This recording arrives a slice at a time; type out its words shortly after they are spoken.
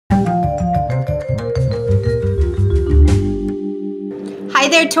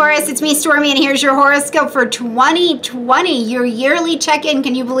there, Taurus. It's me, Stormie, and here's your horoscope for 2020, your yearly check-in.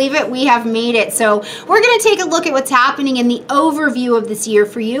 Can you believe it? We have made it. So we're going to take a look at what's happening in the overview of this year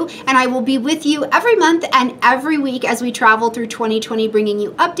for you, and I will be with you every month and every week as we travel through 2020, bringing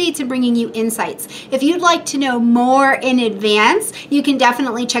you updates and bringing you insights. If you'd like to know more in advance, you can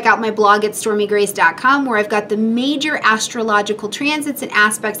definitely check out my blog at stormiegrace.com, where I've got the major astrological transits and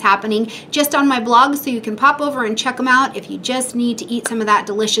aspects happening just on my blog, so you can pop over and check them out if you just need to eat some of that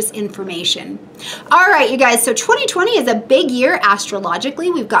delicious information. All right, you guys, so 2020 is a big year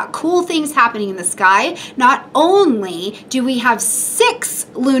astrologically. We've got cool things happening in the sky. Not only do we have 6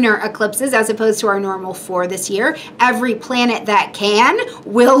 lunar eclipses as opposed to our normal 4 this year, every planet that can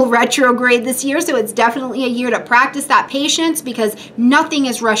will retrograde this year, so it's definitely a year to practice that patience because nothing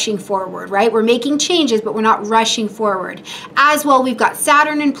is rushing forward, right? We're making changes, but we're not rushing forward. As well, we've got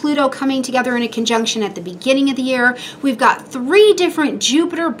Saturn and Pluto coming together in a conjunction at the beginning of the year. We've got 3 different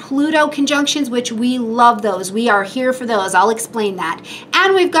Jupiter-Pluto conjunctions, which we love those. We are here for those. I'll explain that.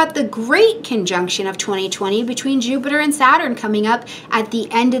 And we've got the great conjunction of 2020 between Jupiter and Saturn coming up at the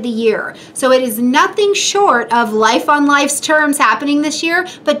end of the year. So it is nothing short of life on life's terms happening this year,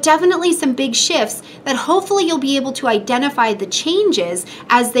 but definitely some big shifts that hopefully you'll be able to identify the changes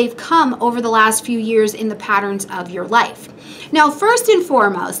as they've come over the last few years in the patterns of your life. Now, first and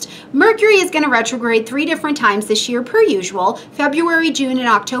foremost, Mercury is going to retrograde 3 different times this year per usual, February, June, and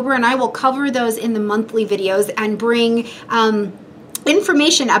October, and I will cover those in the monthly videos and bring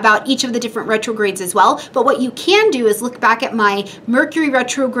information about each of the different retrogrades as well. But what you can do is look back at my Mercury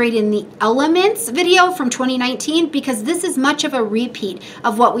retrograde in the elements video from 2019, because this is much of a repeat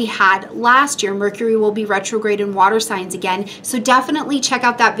of what we had last year. Mercury will be retrograde in water signs again, so definitely check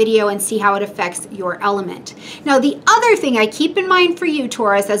out that video and see how it affects your element. Now, the other thing I keep in mind for you,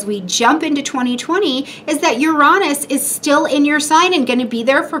 Taurus, as we jump into 2020 is that Uranus is still in your sign and going to be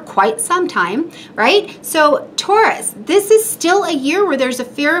there for quite some time, right? So Taurus, this is still a year where there's a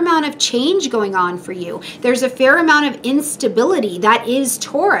fair amount of change going on for you. There's a fair amount of instability that is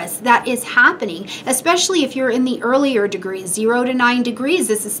Taurus that is happening, especially if you're in the earlier degrees, 0 to 9 degrees.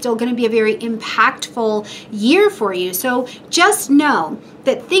 This is still going to be a very impactful year for you. So just know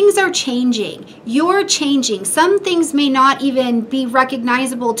that things are changing. You're changing. Some things may not even be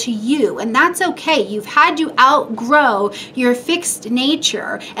recognizable to you, and that's okay. You've had to outgrow your fixed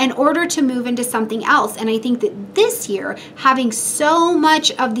nature in order to move into something else. And I think that this year, having so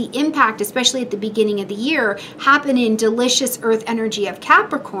much of the impact, especially at the beginning of the year, happen in delicious earth energy of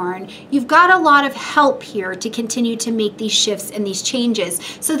Capricorn, you've got a lot of help here to continue to make these shifts and these changes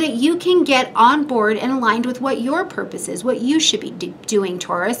so that you can get on board and aligned with what your purpose is, what you should be doing,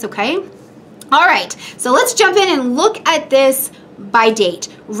 Taurus, okay? All right, so let's jump in and look at this by date.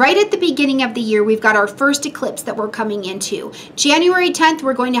 Right at the beginning of the year, we've got our first eclipse that we're coming into. January 10th,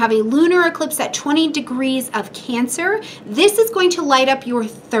 we're going to have a lunar eclipse at 20 degrees of Cancer. This is going to light up your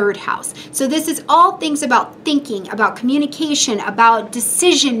 3rd house. So this is all things about thinking, about communication, about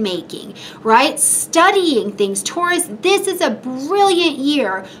decision making, right? Studying things. Taurus, this is a brilliant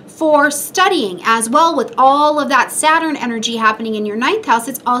year for studying as well. With all of that Saturn energy happening in your 9th house,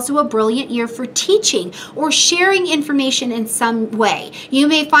 it's also a brilliant year for teaching or sharing information in some way. You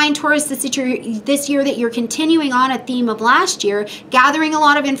may find, Taurus, this year that you're continuing on a theme of last year, gathering a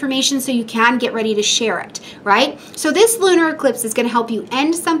lot of information so you can get ready to share it, right? So this lunar eclipse is going to help you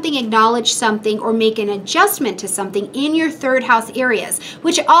end something, acknowledge something, or make an adjustment to something in your 3rd house areas,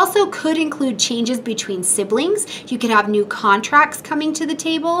 which also could include changes between siblings. You could have new contracts coming to the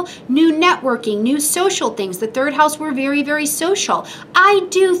table, new networking, new social things. The 3rd house, we're very, very social. I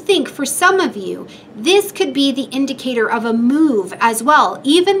do think for some of you, this could be the indicator of a move as well.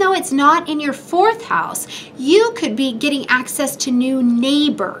 Even though it's not in your 4th house, you could be getting access to new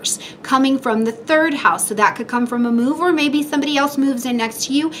neighbors coming from the 3rd house. So that could come from a move, or maybe somebody else moves in next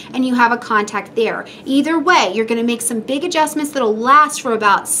to you and you have a contact there. Either way, you're going to make some big adjustments that'll last for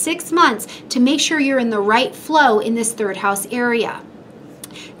about 6 months to make sure you're in the right flow in this 3rd house area.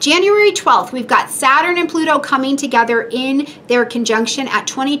 January 12th, we've got Saturn and Pluto coming together in their conjunction at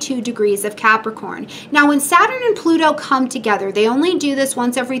 22 degrees of Capricorn. Now, when Saturn and Pluto come together, they only do this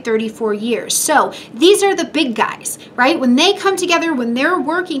once every 34 years. So these are the big guys, right? When they come together, when they're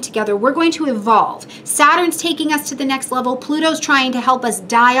working together, we're going to evolve. Saturn's taking us to the next level. Pluto's trying to help us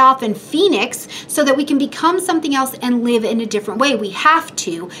die off in Phoenix so that we can become something else and live in a different way. We have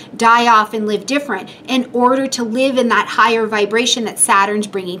to die off and live different in order to live in that higher vibration that Saturn's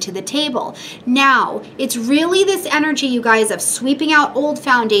bringing to the table. Now, it's really this energy, you guys, of sweeping out old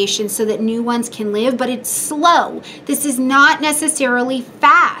foundations so that new ones can live, but it's slow. This is not necessarily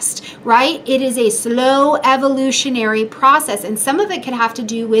fast, right? It is a slow evolutionary process, and some of it could have to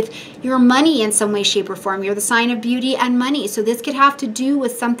do with your money in some way, shape, or form. You're the sign of beauty and money, so this could have to do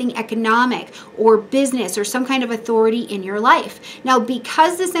with something economic or business or some kind of authority in your life. Now,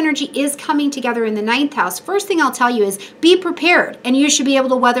 because this energy is coming together in the 9th house, first thing I'll tell you is be prepared, and you should be able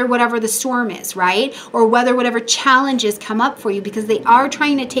to weather whatever the storm is, right? Or weather whatever challenges come up for you, because they are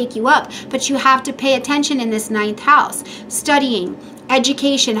trying to take you up, but you have to pay attention in this 9th house. Studying,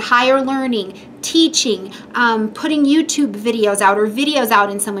 education, higher learning, teaching, putting YouTube videos out or videos out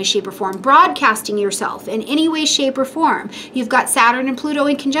in some way, shape, or form, broadcasting yourself in any way, shape, or form. You've got Saturn and Pluto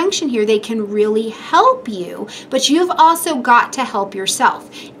in conjunction here. They can really help you, but you've also got to help yourself.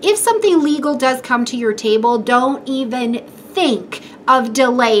 If something legal does come to your table, don't even think of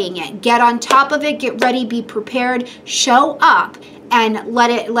delaying it. Get on top of it, get ready, be prepared, show up, and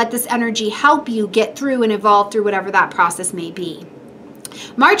let this energy help you get through and evolve through whatever that process may be.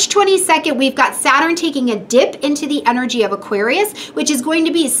 March 22nd, we've got Saturn taking a dip into the energy of Aquarius, which is going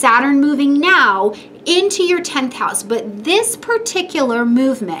to be Saturn moving now into your 10th house. But this particular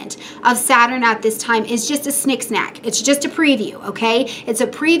movement of Saturn at this time is just a snick snack. It's just a preview, okay? It's a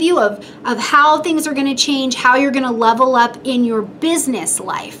preview of how things are going to change, how you're going to level up in your business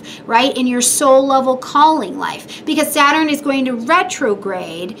life, right? In your soul level calling life. Because Saturn is going to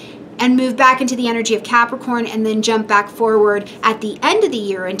retrograde and move back into the energy of Capricorn and then jump back forward at the end of the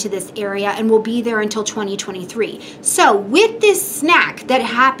year into this area, and will be there until 2023. So with this snack that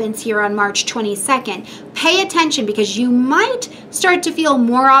happens here on March 22nd, pay attention, because you might start to feel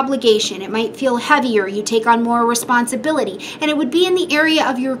more obligation. It might feel heavier. You take on more responsibility, and it would be in the area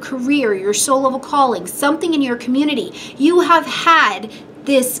of your career, your soul level calling, something in your community. You have had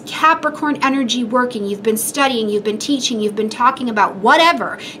this Capricorn energy working. You've been studying, you've been teaching, you've been talking about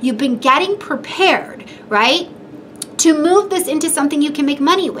whatever. You've been getting prepared, right? To move this into something you can make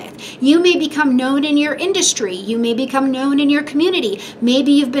money with. You may become known in your industry. You may become known in your community.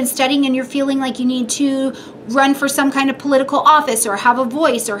 Maybe you've been studying and you're feeling like you need to run for some kind of political office or have a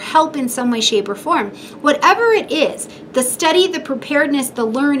voice or help in some way, shape, or form. Whatever it is, the study, the preparedness, the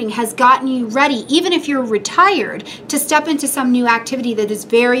learning has gotten you ready, even if you're retired, to step into some new activity that is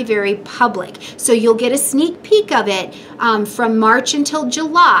very, very public. So you'll get a sneak peek of it from March until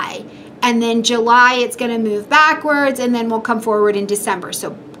July. And then July, it's going to move backwards, and then we'll come forward in December.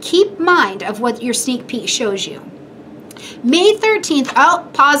 So keep mind of what your sneak peek shows you. May 13th, oh,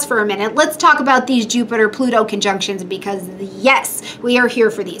 pause for a minute. Let's talk about these Jupiter-Pluto conjunctions, because yes, we are here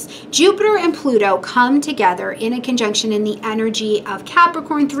for these. Jupiter and Pluto come together in a conjunction in the energy of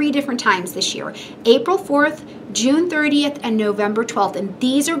Capricorn 3 different times this year. April 4th, June 30th, and November 12th. And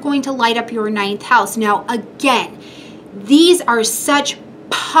these are going to light up your 9th house. Now, again, these are such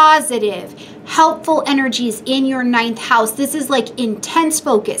positive, helpful energies in your 9th house. This is like intense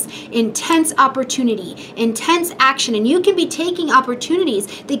focus, intense opportunity, intense action, and you can be taking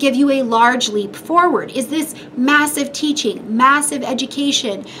opportunities that give you a large leap forward. Is this massive teaching, massive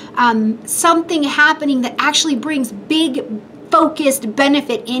education, something happening that actually brings big focused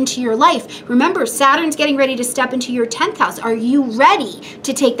benefit into your life? Remember, Saturn's getting ready to step into your 10th house. Are you ready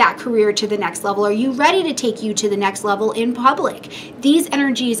to take that career to the next level? Are you ready to take you to the next level in public? These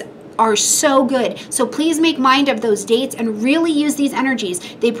energies are so good. So please make mind of those dates and really use these energies.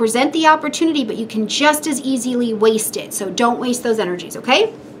 They present the opportunity, but you can just as easily waste it. So don't waste those energies,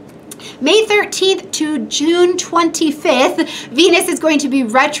 okay? May 13th to June 25th, Venus is going to be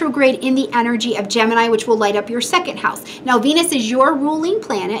retrograde in the energy of Gemini, which will light up your 2nd house. Now, Venus is your ruling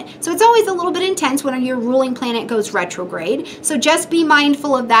planet, so it's always a little bit intense when your ruling planet goes retrograde. So just be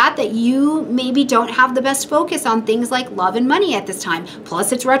mindful of that you maybe don't have the best focus on things like love and money at this time.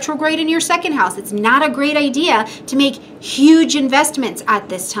 Plus, it's retrograde in your 2nd house. It's not a great idea to make huge investments at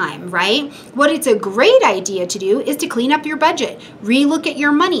this time, right? What it's a great idea to do is to clean up your budget, relook at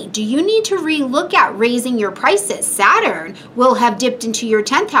your money. Do you need to relook at raising your prices? Saturn will have dipped into your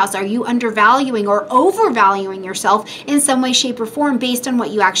 10th house. Are you undervaluing or overvaluing yourself in some way, shape, or form based on what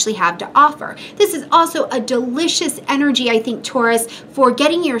you actually have to offer? This is also a delicious energy, I think, Taurus, for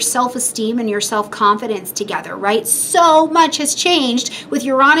getting your self-esteem and your self-confidence together, right? So much has changed with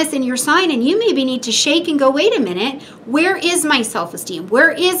Uranus in your sign, and you maybe need to shake and go, wait a minute, where is my self-esteem?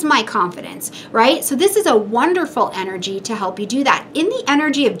 Where is my confidence, right? So this is a wonderful energy to help you do that. In the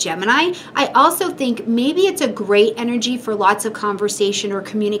energy of Gemini, I also think maybe it's a great energy for lots of conversation or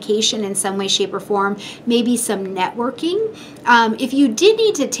communication in some way, shape, or form, maybe some networking. If you did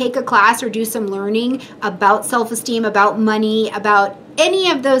need to take a class or do some learning about self-esteem, about money, about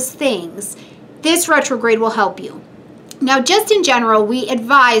any of those things, this retrograde will help you. Now, just in general, we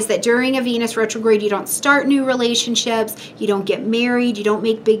advise that during a Venus retrograde, you don't start new relationships, you don't get married, you don't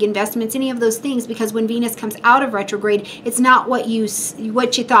make big investments, any of those things, because when Venus comes out of retrograde, it's not what you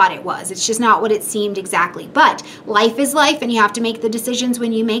thought it was. It's just not what it seemed exactly. But life is life, and you have to make the decisions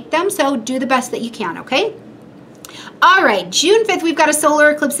when you make them, so do the best that you can, okay? All right, June 5th, we've got a solar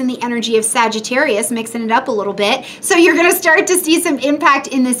eclipse in the energy of Sagittarius, mixing it up a little bit. So you're going to start to see some impact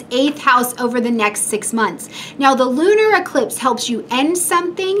in this 8th house over the next 6 months. Now, the lunar eclipse helps you end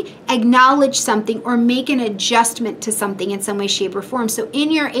something, acknowledge something, or make an adjustment to something in some way, shape, or form. So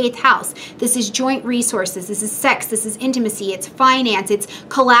in your 8th house, this is joint resources, this is sex, this is intimacy, it's finance, it's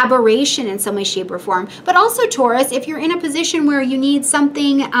collaboration in some way, shape, or form. But also, Taurus, if you're in a position where you need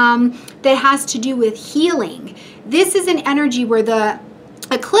something that has to do with healing, this is an energy where the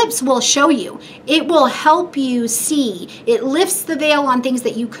eclipse will show you. It will help you see. It lifts the veil on things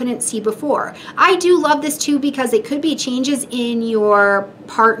that you couldn't see before. I do love this too because it could be changes in your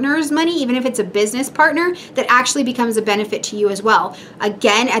partner's money, even if it's a business partner, that actually becomes a benefit to you as well.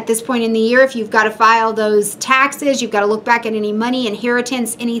 Again, at this point in the year, if you've got to file those taxes, you've got to look back at any money,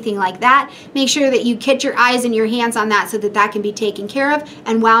 inheritance, anything like that, make sure that you get your eyes and your hands on that so that that can be taken care of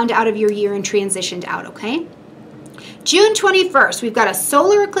and wound out of your year and transitioned out, okay? June 21st, we've got a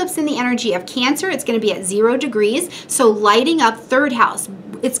solar eclipse in the energy of Cancer. It's going to be at 0 degrees, so lighting up 3rd house.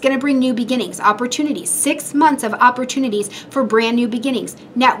 It's going to bring new beginnings, opportunities, 6 months of opportunities for brand new beginnings,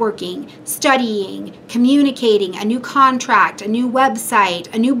 networking, studying, communicating, a new contract, a new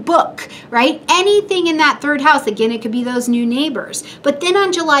website, a new book, right? Anything in that 3rd house. Again, it could be those new neighbors. But then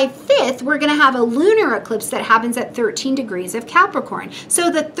on July 5th, we're going to have a lunar eclipse that happens at 13 degrees of Capricorn.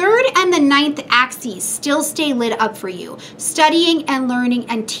 So the 3rd and the 9th axes still stay lit up for you, studying and learning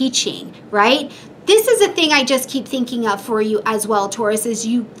and teaching, right? This is a thing I just keep thinking of for you as well, Taurus, is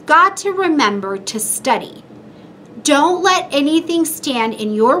you've got to remember to study. Don't let anything stand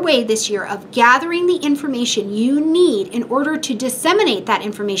in your way this year of gathering the information you need in order to disseminate that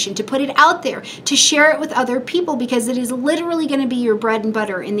information, to put it out there, to share it with other people, because it is literally going to be your bread and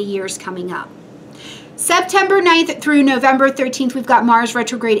butter in the years coming up. September 9th through November 13th, we've got Mars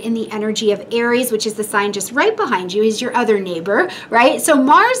retrograde in the energy of Aries, which is the sign just right behind you. He's your other neighbor, right? So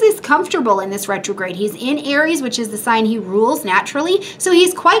Mars is comfortable in this retrograde. He's in Aries, which is the sign he rules naturally. So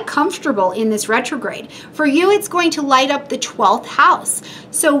he's quite comfortable in this retrograde. For you, it's going to light up the 12th house.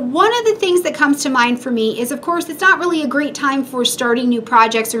 So one of the things that comes to mind for me is, of course, it's not really a great time for starting new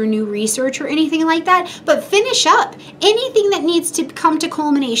projects or new research or anything like that, but finish up anything that needs to come to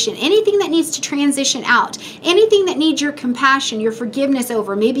culmination, anything that needs to transition out, anything that needs your compassion, your forgiveness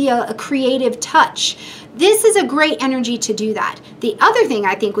over, maybe a creative touch. This is a great energy to do that. The other thing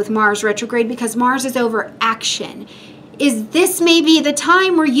I think with Mars retrograde, because Mars is over action, is this may be the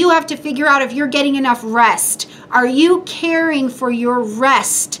time where you have to figure out if you're getting enough rest. Are you caring for your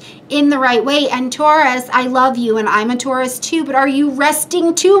rest in the right way? And Taurus, I love you and I'm a Taurus too, but are you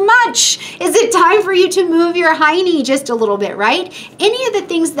resting too much? Is it time for you to move your hiney just a little bit, right? Any of the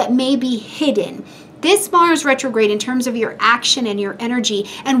things that may be hidden. This Mars retrograde in terms of your action and your energy,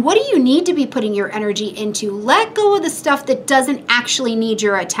 and what do you need to be putting your energy into? Let go of the stuff that doesn't actually need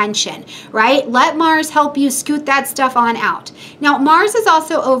your attention, right? Let Mars help you scoot that stuff on out. Now, Mars is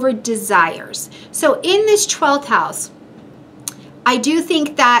also over desires. So in this 12th house, I do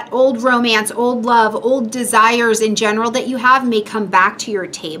think that old romance, old love, old desires in general that you have may come back to your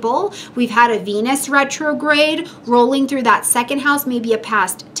table. We've had a Venus retrograde rolling through that 2nd house, maybe a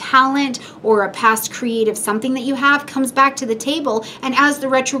past talent or a past creative something that you have comes back to the table, and as the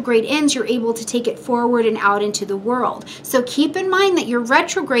retrograde ends, you're able to take it forward and out into the world. So keep in mind that your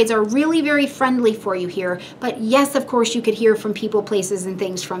retrogrades are really very friendly for you here, but yes, of course, you could hear from people, places, and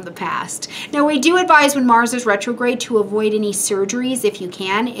things from the past. Now, we do advise when Mars is retrograde to avoid any surgeries if you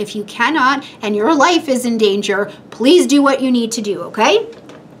can. If you cannot and your life is in danger, please do what you need to do, okay?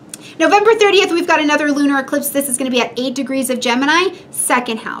 November 30th, we've got another lunar eclipse. This is going to be at 8 degrees of Gemini,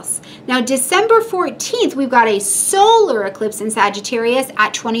 2nd house. Now, December 14th, we've got a solar eclipse in Sagittarius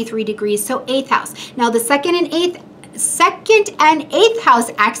at 23 degrees, so 8th house. Now, the 2nd and 8th house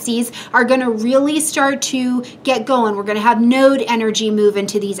axes are going to really start to get going. We're going to have node energy move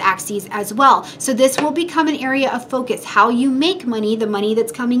into these axes as well. So this will become an area of focus, how you make money, the money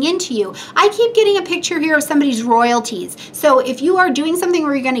that's coming into you. I keep getting a picture here of somebody's royalties. So if you are doing something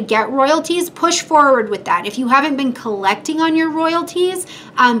where you're going to get royalties, push forward with that. If you haven't been collecting on your royalties,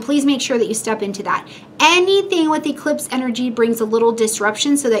 please make sure that you step into that. Anything with eclipse energy brings a little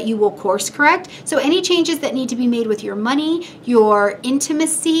disruption so that you will course correct. So any changes that need to be made with your money, your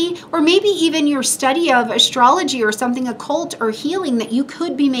intimacy, or maybe even your study of astrology or something occult or healing that you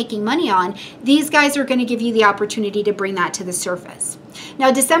could be making money on, these guys are going to give you the opportunity to bring that to the surface.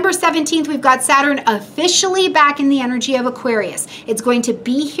 Now, December 17th, we've got Saturn officially back in the energy of Aquarius. It's going to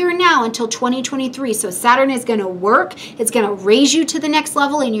be here now until 2023. So Saturn is going to work. It's going to raise you to the next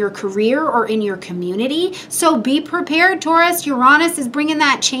level in your career or in your community. So be prepared, Taurus. Uranus is bringing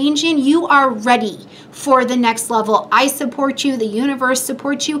that change in. You are ready for the next level. I support you. The universe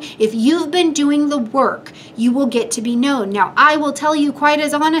supports you. If you've been doing the work, you will get to be known. Now, I will tell you quite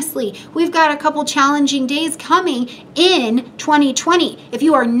as honestly, we've got a couple challenging days coming in 2020. If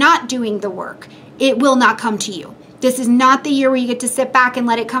you are not doing the work, it will not come to you. This is not the year where you get to sit back and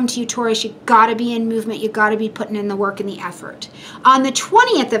let it come to you, Taurus. You got to be in movement. You got to be putting in the work and the effort. On the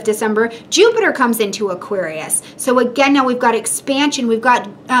 20th of December, Jupiter comes into Aquarius. So again, now we've got expansion. We've got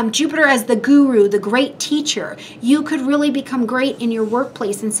Jupiter as the guru, the great teacher. You could really become great in your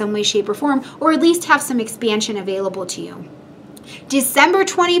workplace in some way, shape, or form, or at least have some expansion available to you. December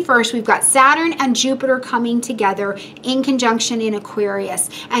 21st, we've got Saturn and Jupiter coming together in conjunction in Aquarius.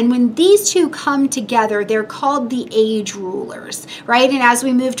 And when these two come together, they're called the age rulers, right? And as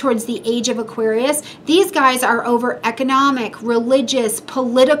we move towards the age of Aquarius, these guys are over economic, religious,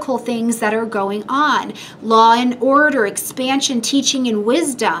 political things that are going on. Law and order, expansion, teaching, and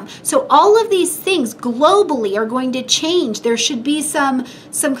wisdom. So all of these things globally are going to change. There should be some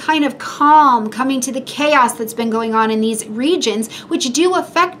kind of calm coming to the chaos that's been going on in these regions, which do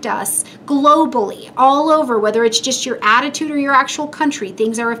affect us globally, all over, whether it's just your attitude or your actual country,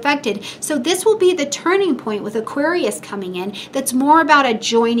 things are affected. So this will be the turning point with Aquarius coming in that's more about a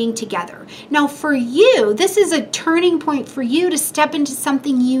joining together. Now for you, this is a turning point for you to step into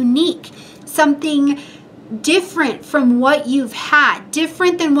something unique, something different from what you've had,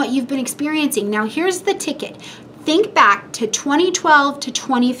 different than what you've been experiencing. Now here's the ticket. Think back to 2012 to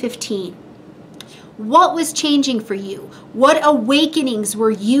 2015. What was changing for you? What awakenings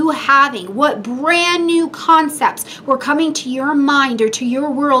were you having? What brand new concepts were coming to your mind or to your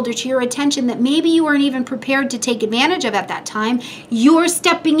world or to your attention that maybe you weren't even prepared to take advantage of at that time? You're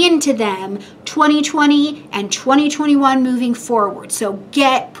stepping into them 2020 and 2021 moving forward. So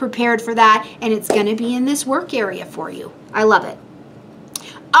get prepared for that, and it's going to be in this work area for you. I love it.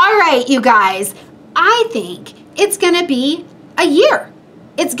 All right, you guys, I think it's going to be a year.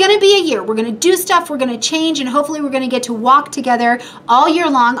 It's going to be a year. We're going to do stuff, we're going to change, and hopefully we're going to get to walk together all year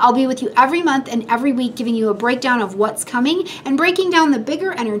long. I'll be with you every month and every week giving you a breakdown of what's coming and breaking down the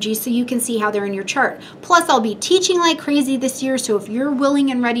bigger energies so you can see how they're in your chart. Plus, I'll be teaching like crazy this year, so if you're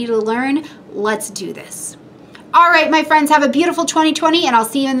willing and ready to learn, let's do this. All right, my friends, have a beautiful 2020, and I'll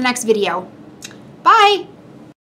see you in the next video. Bye!